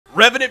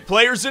Revenant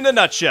players in a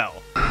nutshell.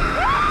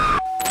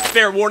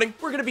 Fair warning,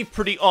 we're gonna be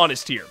pretty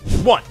honest here.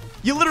 1.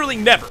 You literally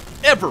never,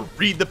 ever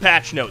read the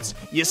patch notes.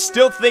 You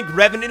still think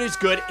Revenant is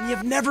good, and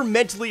you've never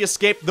mentally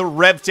escaped the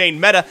REVTANE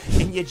meta,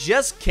 and you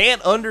just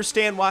can't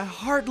understand why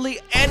hardly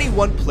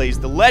anyone plays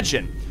the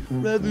Legend.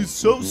 Rev is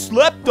so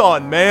slept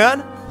on,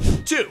 man.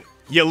 2.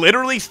 You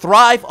literally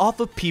thrive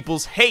off of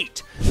people's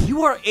hate.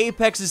 You are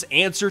Apex's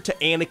answer to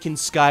Anakin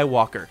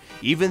Skywalker.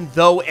 Even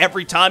though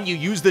every time you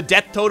use the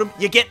death totem,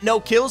 you get no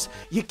kills,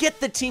 you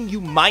get the team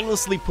you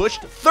mindlessly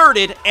pushed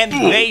thirded and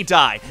they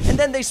die. And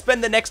then they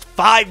spend the next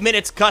 5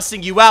 minutes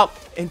cussing you out.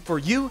 And for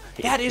you,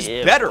 that is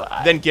better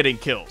than getting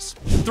kills.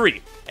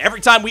 3.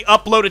 Every time we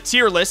upload a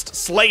tier list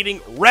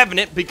slating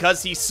Revenant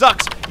because he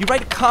sucks, you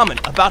write a comment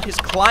about his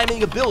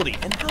climbing ability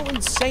and how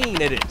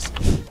insane it is.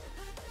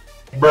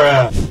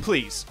 Bruh.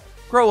 Please,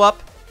 grow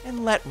up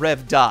and let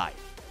Rev die.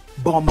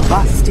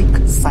 Bombastic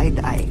side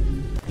eye.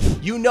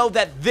 You know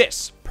that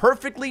this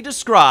perfectly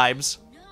describes